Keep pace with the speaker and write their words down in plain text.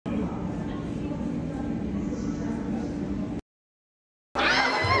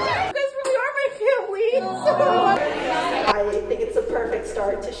I think it's a perfect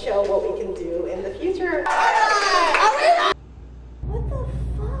start to show what we can do in the future. What the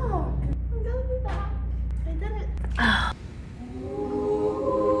fuck? I'm gonna do that. I did it.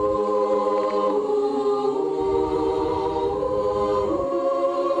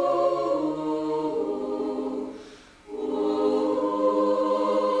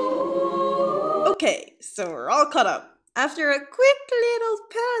 Okay, so we're all caught up. After a quick little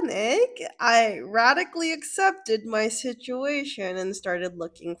panic, I radically accepted my situation and started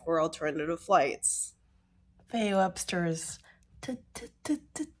looking for alternative flights. Faye Webster's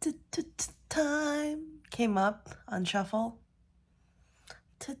time came up on shuffle.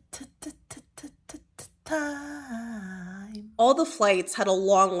 Time. All the flights had a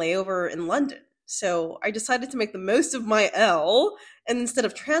long layover in London, so I decided to make the most of my L, and instead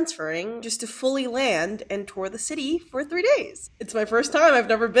of transferring, just to fully land and tour the city for 3 days. It's my first time, I've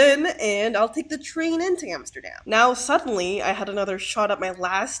never been, and I'll take the train into Amsterdam. Now suddenly, I had another shot at my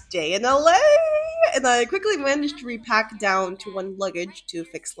last day in LA, and I quickly managed to repack down to 1 luggage to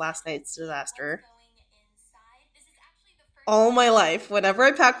fix last night's disaster. All my life, whenever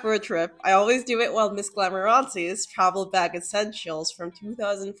I pack for a trip, I always do it while Miss Glamorancy's Travel Bag Essentials from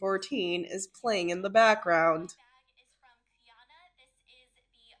 2014 is playing in the background.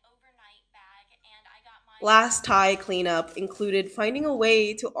 Last tie cleanup included finding a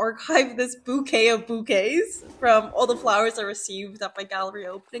way to archive this bouquet of bouquets from all the flowers I received at my gallery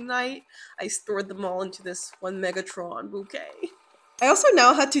opening night. I stored them all into this 1 Megatron bouquet. I also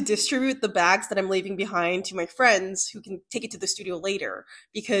now had to distribute the bags that I'm leaving behind to my friends who can take it to the studio later,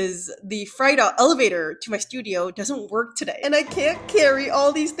 because the freight elevator to my studio doesn't work today, and I can't carry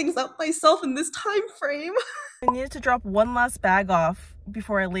all these things up myself in this time frame. I needed to drop 1 last bag off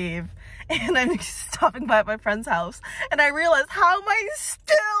before I leave, and I'm stopping by at my friend's house, and I realized, how am I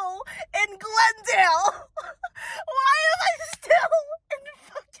still in Glendale? Why am I still in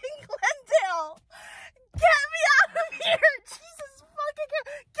fucking Glendale? Get me out of here! Jesus fucking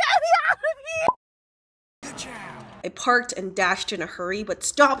Christ! Get me out of here! I parked and dashed in a hurry, but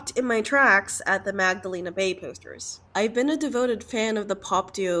stopped in my tracks at the Magdalena Bay posters. I've been a devoted fan of the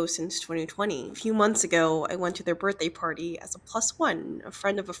pop duo since 2020. A few months ago, I went to their birthday party as a +1, a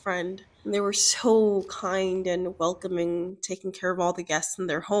friend of a friend. And they were so kind and welcoming, taking care of all the guests in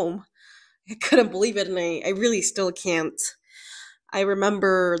their home. I couldn't believe it, and I really still can't. I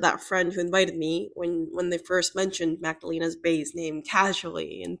remember that friend who invited me when they first mentioned Magdalena's Bay's name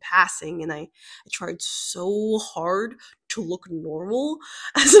casually in passing, and I tried so hard to look normal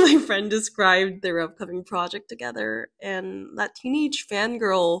as my friend described their upcoming project together, and that teenage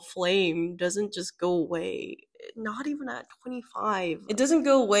fangirl flame doesn't just go away. Not even at 25. It doesn't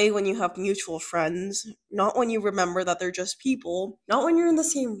go away when you have mutual friends, not when you remember that they're just people, not when you're in the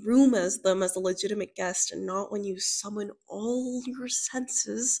same room as them as a legitimate guest, and not when you summon all your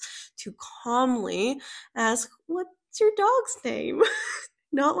senses to calmly ask, "What's your dog's name?"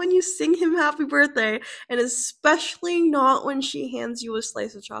 Not when you sing him happy birthday, and especially not when she hands you a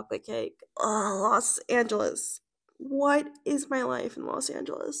slice of chocolate cake. Oh, Los Angeles. What is my life in Los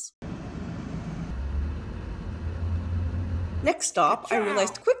Angeles? Next stop, I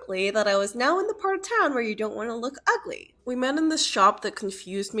realized quickly that I was now in the part of town where you don't want to look ugly. We met in this shop that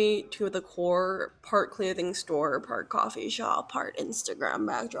confused me to the core, part clothing store, part coffee shop, part Instagram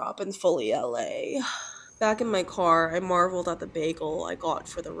backdrop, and fully LA. Back in my car, I marveled at the bagel I got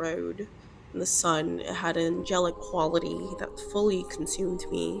for the road. In the sun, it had an angelic quality that fully consumed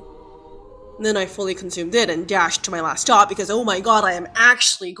me. And then I fully consumed it and dashed to my last stop because, oh my god, I am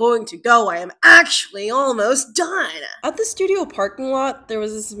actually going to go. I am actually almost done. At the studio parking lot, there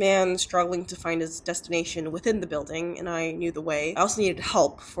was this man struggling to find his destination within the building, and I knew the way. I also needed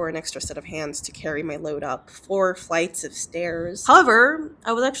help for an extra set of hands to carry my load up 4 flights of stairs. However,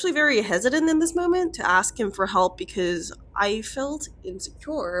 I was actually very hesitant in this moment to ask him for help because I felt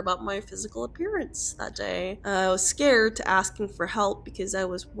insecure about my physical appearance that day. I was scared to ask him for help because I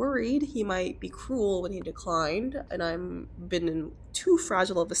was worried he might be cruel when he declined, and I've been in too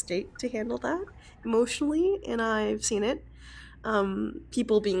fragile of a state to handle that emotionally, and I've seen it.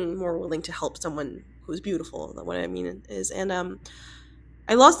 People being more willing to help someone who's beautiful, than what I mean is, and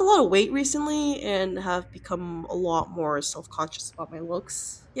I lost a lot of weight recently and have become a lot more self-conscious about my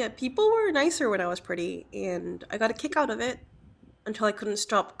looks. Yeah, people were nicer when I was pretty, and I got a kick out of it until I couldn't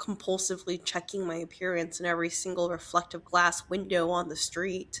stop compulsively checking my appearance in every single reflective glass window on the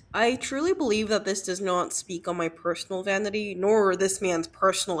street. I truly believe that this does not speak on my personal vanity, nor this man's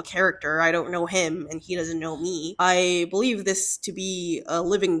personal character. I don't know him, and he doesn't know me. I believe this to be a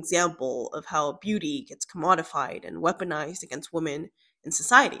living example of how beauty gets commodified and weaponized against women in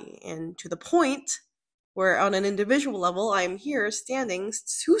society, and to the point Where on an individual level, I'm here standing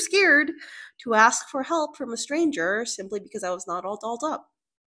too scared to ask for help from a stranger simply because I was not all dolled up.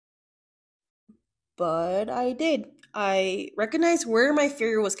 But I did. I recognized where my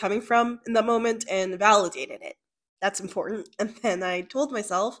fear was coming from in that moment and validated it. That's important. And then I told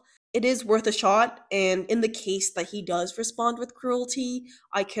myself it is worth a shot, and in the case that he does respond with cruelty,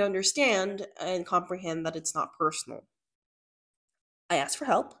 I can understand and comprehend that it's not personal. I asked for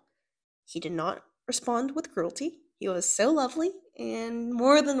help. He did not respond with cruelty. He was so lovely and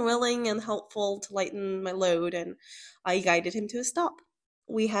more than willing and helpful to lighten my load, and I guided him to a stop.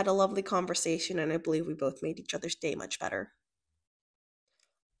 We had a lovely conversation, and I believe we both made each other's day much better.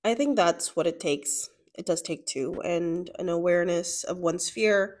 I think that's what it takes. It does take two, and an awareness of one's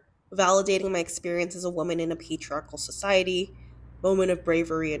fear, validating my experience as a woman in a patriarchal society, moment of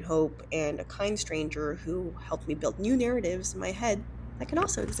bravery and hope, and a kind stranger who helped me build new narratives in my head that can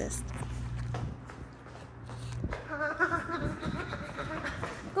also exist.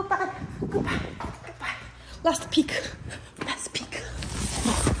 Goodbye, goodbye, goodbye. Last peek. Last peek.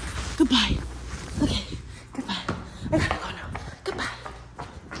 Goodbye. Okay, goodbye. I gotta go now. Goodbye.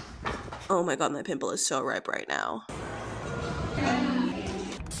 Oh my god, my pimple is so ripe right now.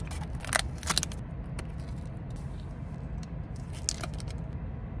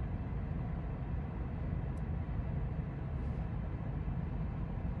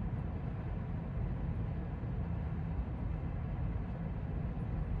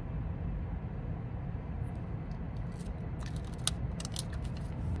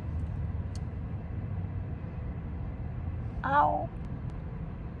 Ow.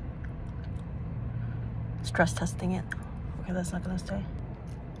 Stress testing it. Okay, that's not gonna stay.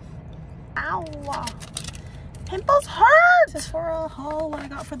 Ow. Pimples hurt! This is for a haul I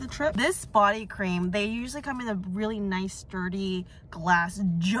got for the trip. This body cream, they usually come in a really nice, sturdy glass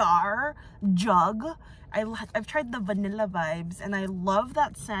jug. I've tried the vanilla vibes, and I love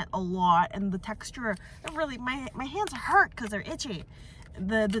that scent a lot. And the texture, it really, my hands hurt because they're itchy.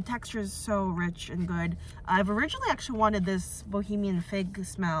 The texture is so rich and good. I've originally actually wanted this Bohemian Fig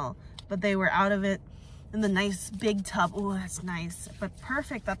smell, but they were out of it in the nice big tub. Oh, that's nice. But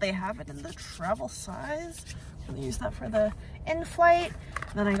perfect that they have it in the travel size. I'm gonna use that for the in-flight.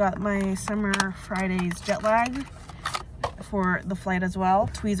 Then I got my Summer Fridays jet lag for the flight as well,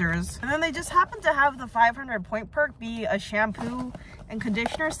 tweezers. And then they just happen to have the 500 point perk be a shampoo and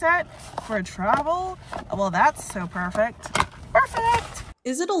conditioner set for travel. Well, that's so perfect. Perfect!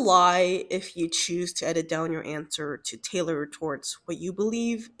 Is it a lie if you choose to edit down your answer to tailor towards what you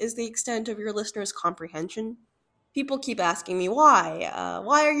believe is the extent of your listener's comprehension? People keep asking me why.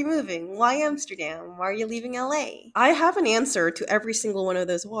 Why are you moving? Why Amsterdam? Why are you leaving LA? I have an answer to every single one of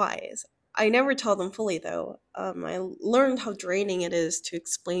those whys. I never tell them fully, though. I learned how draining it is to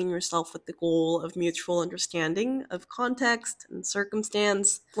explain yourself with the goal of mutual understanding of context and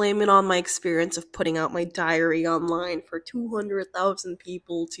circumstance. Blame it on my experience of putting out my diary online for 200,000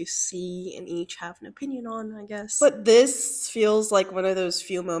 people to see and each have an opinion on, I guess. But this feels like one of those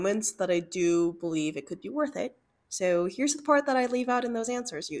few moments that I do believe it could be worth it. So here's the part that I leave out in those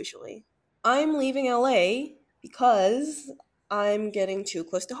answers usually. I'm leaving LA because I'm getting too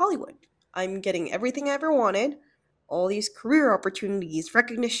close to Hollywood. I'm getting everything I ever wanted, all these career opportunities,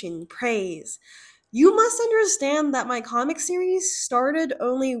 recognition, praise. You must understand that my comic series started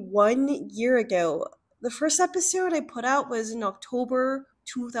only 1 year ago. The first episode I put out was in October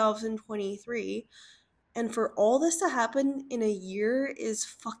 2023, and for all this to happen in a year is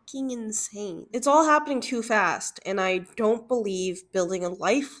fucking insane. It's all happening too fast, and I don't believe building a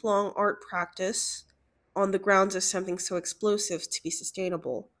lifelong art practice on the grounds of something so explosive to be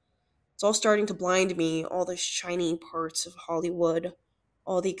sustainable. It's all starting to blind me, all the shiny parts of Hollywood,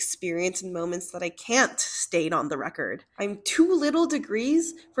 all the experience and moments that I can't state on the record. I'm 2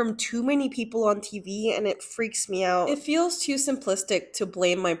 degrees from too many people on TV, and it freaks me out. It feels too simplistic to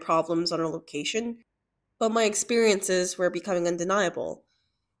blame my problems on a location, but my experiences were becoming undeniable.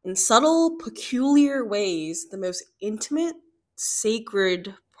 In subtle, peculiar ways, the most intimate,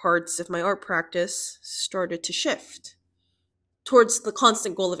 sacred parts of my art practice started to shift towards the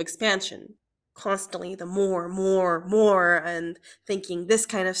constant goal of expansion. Constantly the more, and thinking this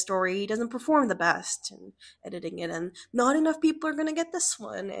kind of story doesn't perform the best, and editing it, and not enough people are gonna get this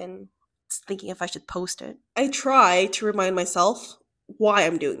one, and thinking if I should post it. I try to remind myself why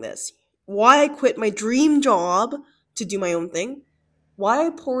I'm doing this, why I quit my dream job to do my own thing, why I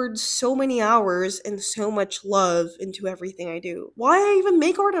poured so many hours and so much love into everything I do, why I even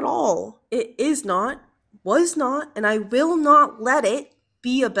make art at all. It is not, was not, and I will not let it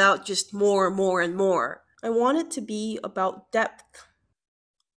be about just more and more. I want it to be about depth.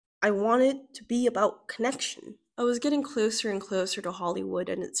 I want it to be about connection. I was getting closer and closer to Hollywood,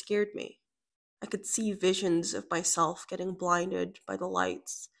 and it scared me. I could see visions of myself getting blinded by the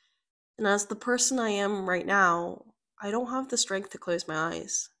lights. And as the person I am right now, I don't have the strength to close my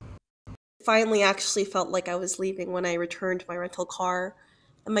eyes. It finally actually felt like I was leaving when I returned to my rental car,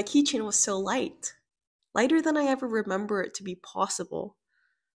 and my keychain was so light. Lighter than I ever remember it to be possible.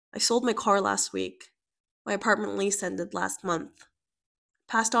 I sold my car last week. My apartment lease ended last month.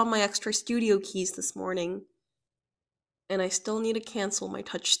 Passed on my extra studio keys this morning. And I still need to cancel my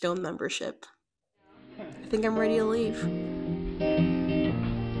Touchstone membership. I think I'm ready to leave.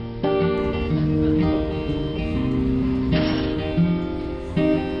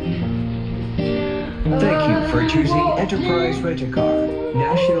 Thank you for choosing Enterprise Rent-A-Car,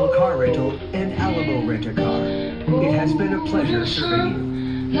 National Car Rental, and Alamo Rent-A-Car. It has been a pleasure serving you.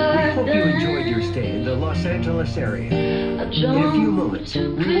 We hope you enjoyed your stay in the Los Angeles area. In a few moments, we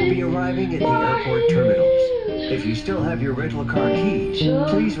will be arriving at the airport terminals. If you still have your rental car keys,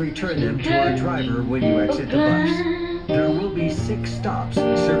 please return them to our driver when you exit the bus. There will be 6 stops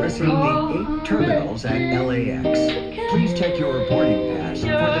servicing the 8 terminals at LAX. Please check your boarding pass for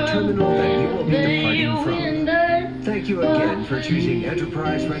the terminal that you will be departing from. Thank you again for choosing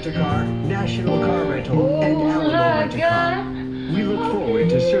Enterprise Rent-A-Car, National Car Rental, and Alamo Rent-A-Car. We look forward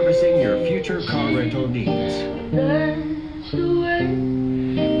to servicing your future car rental needs.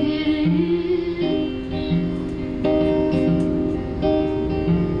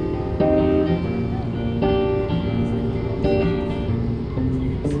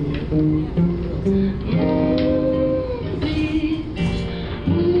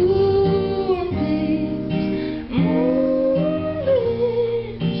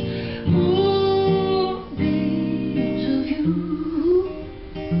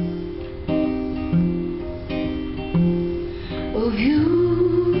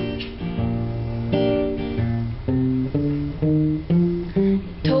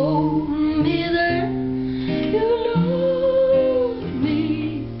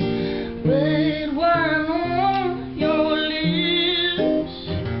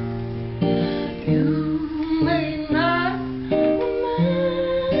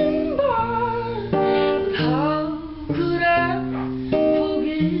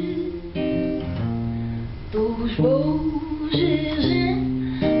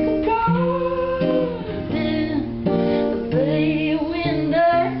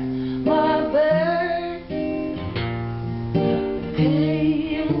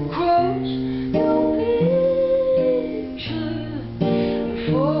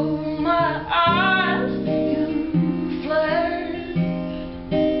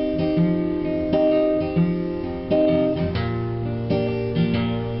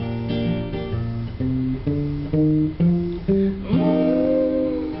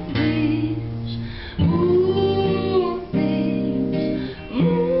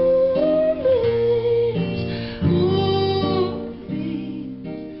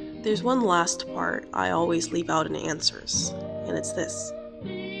 There's one last part I always leave out in answers, and it's this.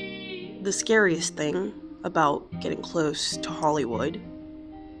 The scariest thing about getting close to Hollywood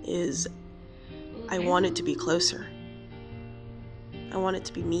is I want it to be closer. I want it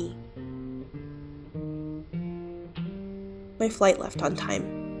to be me. My flight left on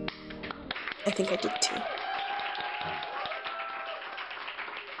time. I think I did too.